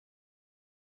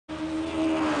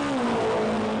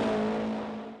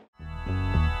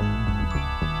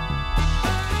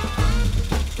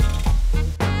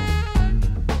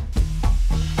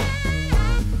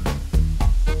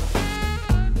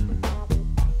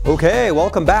Okay,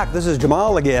 welcome back. This is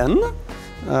Jamal again.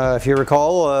 If you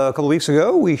recall, a couple weeks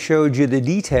ago, we showed you the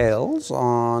details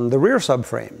on the rear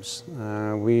subframes.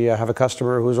 We have a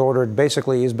customer who's ordered,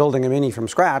 basically, he's building a Mini from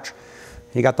scratch.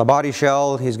 He got the body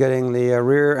shell, he's getting the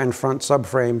rear and front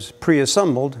subframes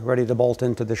pre-assembled, ready to bolt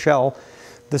into the shell.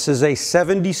 This is a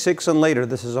 76 and later.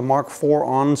 This is a Mark IV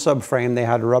on subframe. They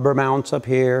had rubber mounts up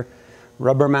here,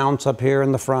 rubber mounts up here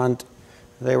in the front.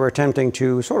 They were attempting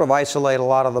to sort of isolate a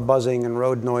lot of the buzzing and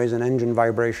road noise and engine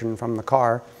vibration from the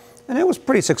car. And it was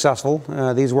pretty successful.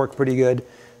 These worked pretty good.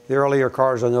 The earlier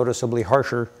cars are noticeably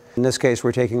harsher. In this case,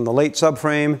 we're taking the late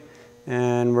subframe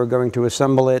and we're going to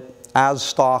assemble it as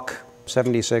stock.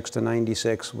 76 to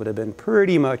 96 would have been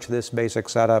pretty much this basic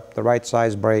setup, the right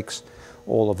size brakes,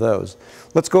 all of those.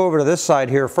 Let's go over to this side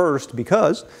here first,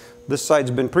 because this side's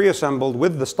been pre-assembled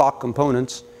with the stock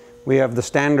components. We have the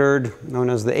standard, known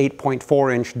as the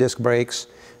 8.4-inch disc brakes.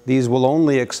 These will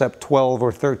only accept 12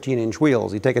 or 13-inch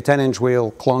wheels. You take a 10-inch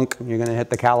wheel, clunk, you're going to hit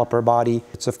the caliper body.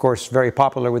 It's of course very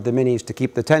popular with the Minis to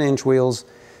keep the 10-inch wheels.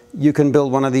 You can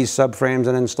build one of these subframes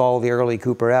and install the early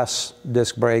Cooper S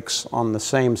disc brakes on the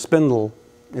same spindle,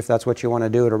 if that's what you want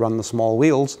to do to run the small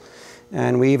wheels.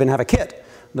 And we even have a kit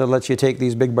that lets you take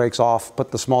these big brakes off, put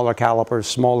the smaller calipers,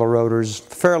 smaller rotors,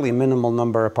 fairly minimal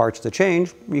number of parts to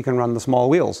change. You can run the small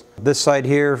wheels. This side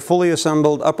here, fully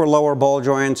assembled upper lower ball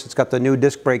joints. It's got the new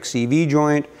disc brake CV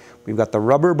joint. We've got the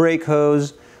rubber brake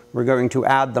hose. We're going to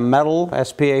add the metal.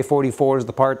 SPA 44 is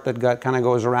the part that kind of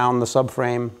goes around the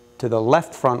subframe to the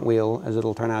left front wheel, as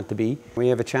it'll turn out to be. We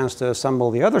have a chance to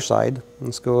assemble the other side.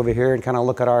 Let's go over here and kind of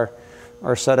look at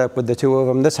our setup with the two of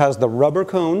them. This has the rubber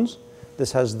cones.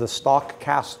 This has the stock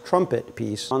cast trumpet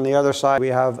piece. On the other side, we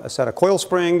have a set of coil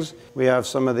springs. We have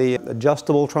some of the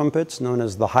adjustable trumpets, known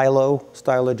as the high-low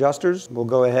style adjusters. We'll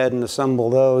go ahead and assemble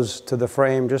those to the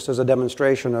frame just as a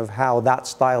demonstration of how that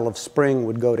style of spring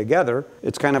would go together.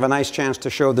 It's kind of a nice chance to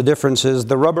show the differences.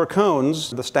 The rubber cones,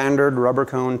 the standard rubber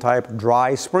cone type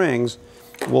dry springs,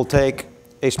 will take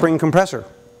a spring compressor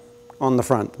on the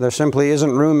front. There simply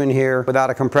isn't room in here without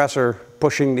a compressor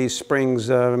pushing these springs,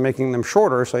 making them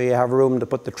shorter, so you have room to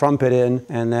put the trumpet in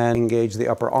and then engage the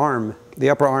upper arm. The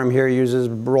upper arm here uses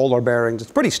roller bearings.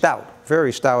 It's pretty stout,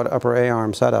 very stout upper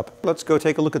A-arm setup. Let's go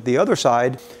take a look at the other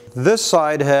side. This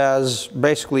side has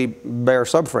basically bare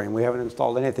subframe. We haven't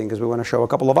installed anything because we want to show a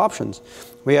couple of options.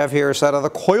 We have here a set of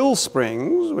the coil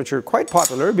springs, which are quite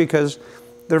popular because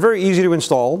they're very easy to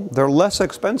install. They're less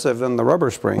expensive than the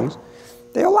rubber springs.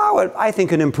 They allow, I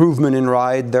think, an improvement in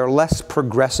ride. They're less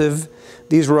progressive.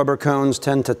 These rubber cones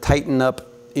tend to tighten up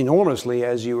enormously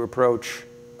as you approach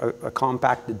a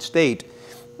compacted state.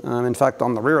 In fact,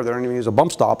 on the rear, they don't even use a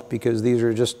bump stop because these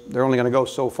are they're only going to go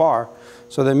so far.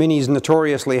 So the Minis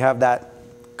notoriously have that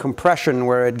compression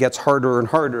where it gets harder and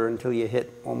harder until you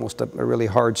hit almost a really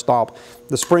hard stop.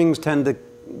 The springs tend to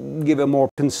give a more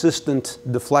consistent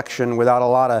deflection without a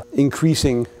lot of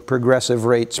increasing progressive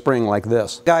rate spring like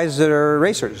this. Guys that are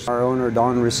racers, our owner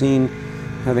Don Racine,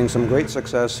 having some great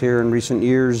success here in recent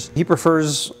years. He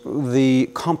prefers the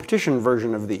competition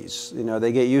version of these. You know,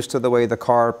 they get used to the way the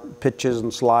car pitches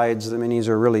and slides. The Minis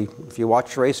are really, if you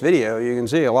watch race video, you can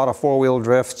see a lot of four-wheel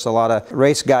drifts. A lot of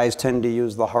race guys tend to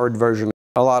use the hard version.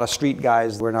 A lot of street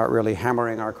guys, we're not really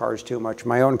hammering our cars too much.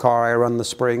 My own car, I run the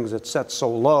springs. It's set so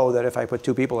low that if I put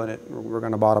two people in it, we're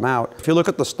going to bottom out. If you look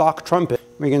at the stock trumpet,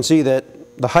 we can see that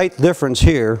the height difference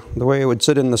here, the way it would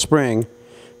sit in the spring,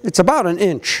 it's about an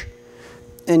inch.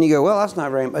 And you go, well, that's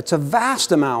not very much. It's a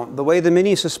vast amount. The way the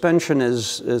Mini suspension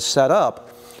is set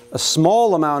up, a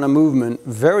small amount of movement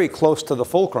very close to the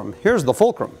fulcrum. Here's the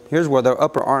fulcrum. Here's where the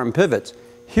upper arm pivots.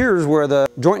 Here's where the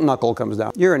joint knuckle comes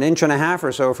down. You're an inch and a half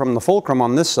or so from the fulcrum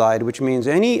on this side, which means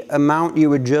any amount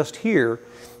you adjust here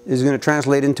is going to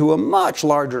translate into a much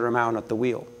larger amount at the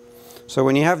wheel. So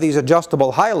when you have these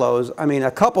adjustable high-lows, I mean,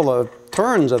 a couple of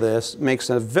turns of this makes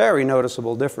a very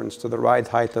noticeable difference to the ride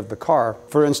height of the car.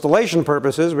 For installation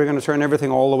purposes, we're going to turn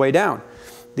everything all the way down.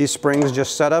 These springs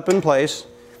just set up in place.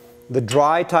 The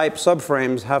dry type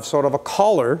subframes have sort of a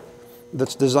collar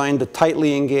that's designed to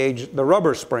tightly engage the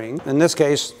rubber spring. In this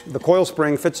case, the coil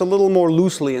spring fits a little more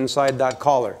loosely inside that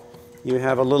collar. You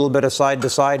have a little bit of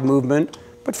side-to-side movement,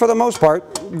 but for the most part,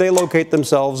 they locate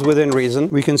themselves within reason.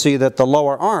 We can see that the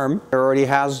lower arm already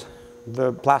has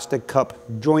the plastic cup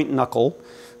joint knuckle,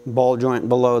 ball joint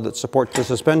below that supports the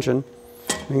suspension.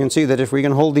 You can see that if we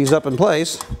can hold these up in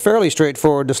place, fairly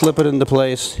straightforward to slip it into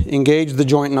place, engage the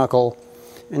joint knuckle,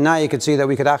 and now you can see that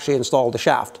we could actually install the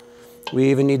shaft. We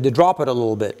even need to drop it a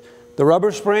little bit. The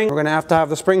rubber spring, we're going to have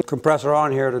the spring compressor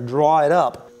on here to draw it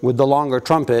up. With the longer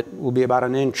trumpet, will be about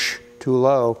an inch too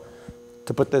low.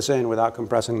 to put this in without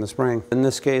compressing the spring. In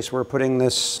this case, we're putting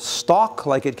this stock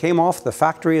like it came off the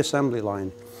factory assembly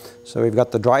line. So we've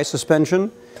got the dry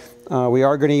suspension. We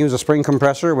are going to use a spring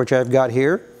compressor, which I've got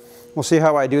here. We'll see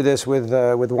how I do this with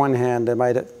one hand. I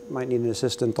might need an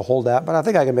assistant to hold that, but I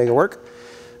think I can make it work.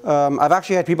 I've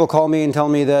actually had people call me and tell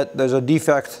me that there's a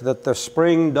defect, that the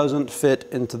spring doesn't fit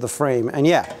into the frame. And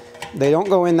yeah, they don't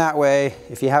go in that way.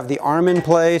 If you have the arm in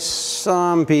place,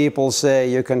 some people say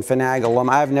you can finagle them.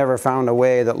 I've never found a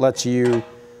way that lets you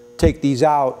take these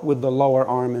out with the lower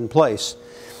arm in place.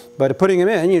 But putting them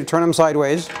in, you turn them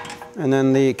sideways, and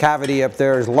then the cavity up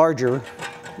there is larger.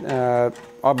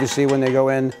 Obviously, when they go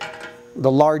in,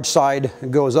 the large side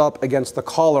goes up against the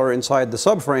collar inside the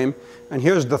subframe. And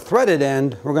here's the threaded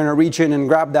end. We're going to reach in and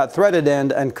grab that threaded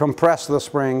end and compress the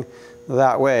spring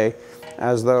that way,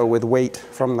 as though with weight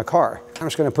from the car. I'm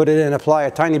just going to put it in, apply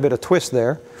a tiny bit of twist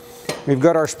there. We've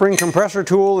got our spring compressor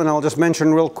tool, and I'll just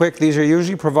mention real quick, these are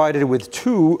usually provided with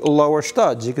 2 lower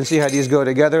studs. You can see how these go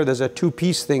together. There's a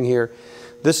 2-piece thing here.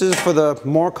 This is for the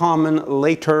more common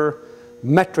later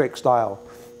metric style.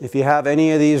 If you have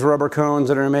any of these rubber cones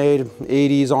that are made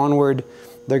 80s onward,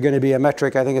 they're going to be a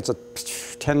metric. I think it's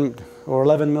a 10 or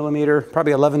 11 millimeter,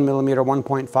 probably 11 millimeter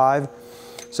 1.5.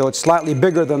 So it's slightly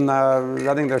bigger than the,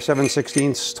 I think they're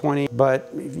 7/16 20. But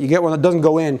if you get one that doesn't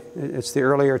go in, it's the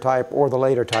earlier type or the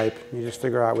later type. You just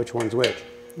figure out which one's which.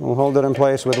 We'll hold it in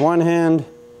place with one hand.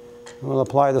 We'll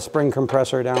apply the spring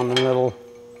compressor down the middle,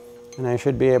 and I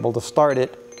should be able to start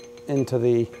it into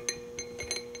the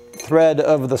thread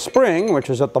of the spring, which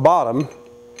is at the bottom.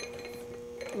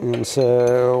 And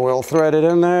so we'll thread it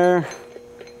in there.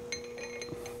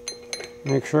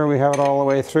 Make sure we have it all the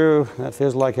way through. That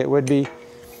feels like it would be.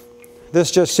 This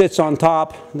just sits on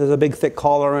top. There's a big thick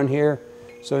collar in here,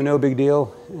 so no big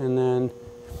deal. And then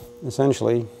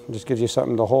essentially just gives you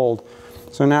something to hold.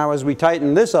 So now as we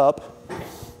tighten this up,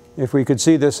 if we could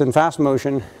see this in fast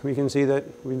motion, we can see that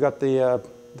we've got the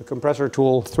compressor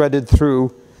tool threaded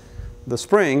through the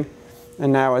spring.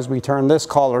 And now as we turn this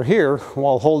collar here,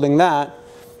 while holding that,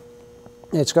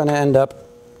 it's going to end up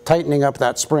tightening up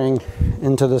that spring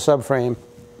into the subframe,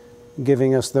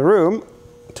 giving us the room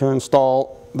to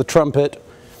install the trumpet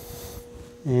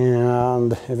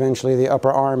and eventually the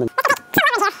upper arm.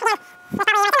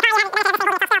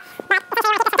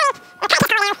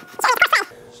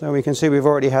 So we can see we've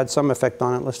already had some effect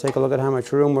on it. Let's take a look at how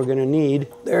much room we're going to need.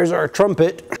 There's our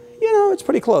trumpet. You know, it's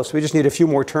pretty close. We just need a few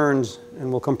more turns and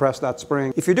we'll compress that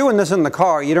spring. If you're doing this in the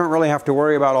car, you don't really have to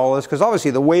worry about all this, because obviously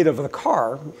the weight of the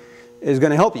car is going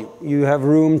to help you. You have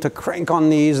room to crank on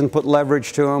these and put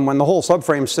leverage to them. When the whole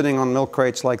subframe is sitting on milk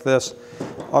crates like this,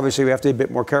 obviously we have to be a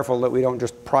bit more careful that we don't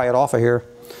just pry it off of here.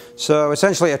 So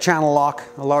essentially a channel lock,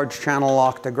 a large channel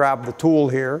lock to grab the tool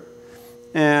here,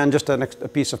 and just a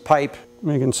piece of pipe.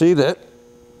 You can see that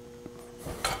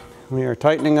we are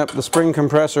tightening up the spring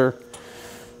compressor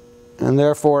and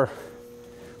therefore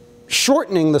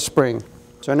shortening the spring.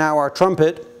 So now our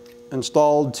trumpet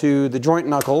installed to the joint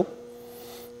knuckle,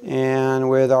 and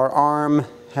with our arm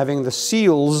having the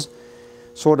seals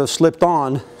sort of slipped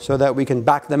on so that we can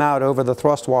back them out over the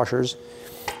thrust washers.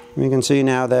 We can see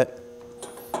now that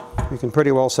we can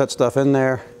pretty well set stuff in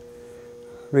there.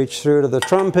 Reach through to the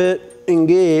trumpet,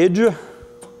 engage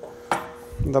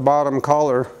the bottom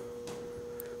collar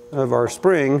of our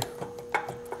spring,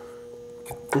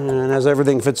 and as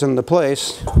everything fits into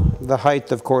place, the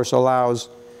height of course allows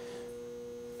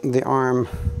the arm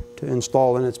to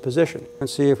install in its position.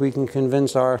 Let's see if we can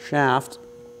convince our shaft.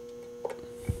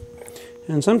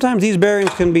 And sometimes these bearings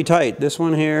can be tight. This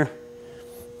one here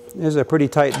is a pretty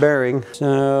tight bearing.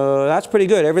 So that's pretty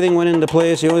good. Everything went into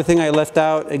place. The only thing I left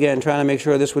out, again, trying to make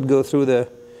sure this would go through the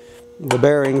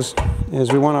bearings,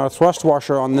 is we want our thrust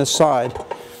washer on this side.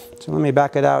 So let me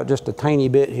back it out just a tiny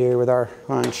bit here with our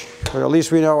punch. But at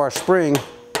least we know our spring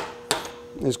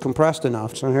is compressed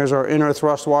enough. So here's our inner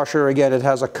thrust washer. Again, it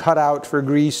has a cutout for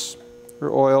grease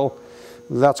or oil.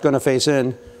 That's going to face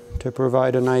in to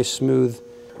provide a nice smooth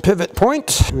pivot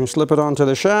point. And slip it onto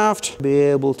the shaft. Be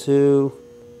able to,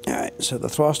 all right, so the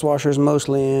thrust washer is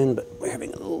mostly in, but we're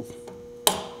having a little.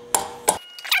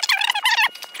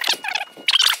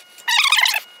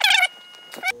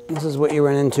 This is what you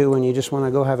run into when you just want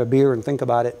to go have a beer and think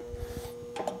about it.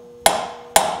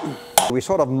 We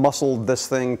sort of muscled this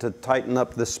thing to tighten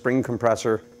up this spring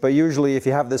compressor, but usually if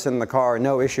you have this in the car,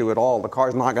 no issue at all. The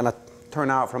car's not going to turn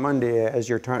out from under you as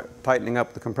you're tightening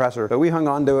up the compressor. But we hung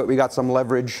on to it, we got some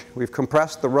leverage. We've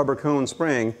compressed the rubber cone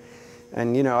spring,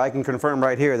 and you know, I can confirm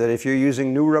right here that if you're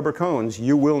using new rubber cones,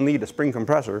 you will need a spring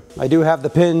compressor. I do have the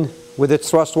pin with its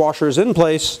thrust washers in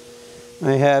place.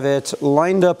 I have it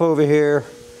lined up over here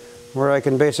where I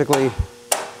can basically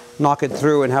knock it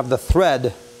through and have the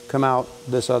thread come out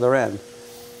this other end.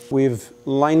 We've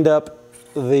lined up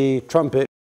the trumpet.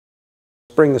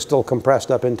 Spring is still compressed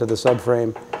up into the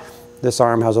subframe. This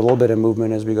arm has a little bit of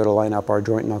movement as we go to line up our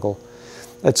joint knuckle.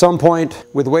 At some point,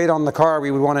 with weight on the car,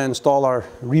 we would want to install our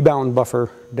rebound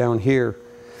buffer down here.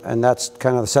 And that's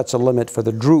kind of sets a limit for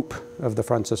the droop of the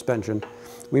front suspension.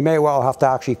 We may well have to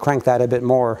actually crank that a bit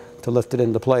more to lift it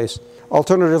into place.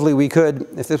 Alternatively, we could,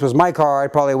 if this was my car,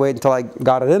 I'd probably wait until I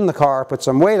got it in the car, put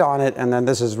some weight on it, and then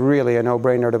this is really a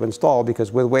no-brainer to install,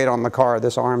 because with weight on the car,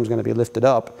 this arm's going to be lifted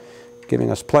up, giving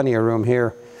us plenty of room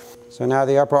here. So now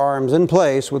the upper arm's in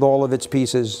place with all of its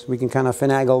pieces. We can kind of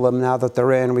finagle them now that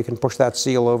they're in. We can push that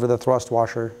seal over the thrust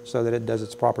washer so that it does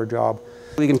its proper job.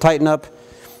 We can tighten up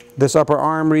this upper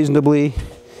arm reasonably.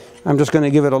 I'm just going to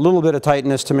give it a little bit of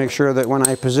tightness to make sure that when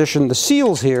I position the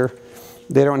seals here,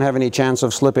 they don't have any chance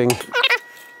of slipping.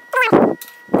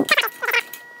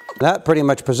 That pretty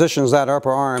much positions that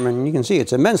upper arm, and you can see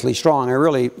it's immensely strong.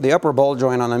 The upper bolt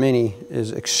joint on the Mini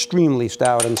is extremely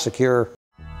stout and secure.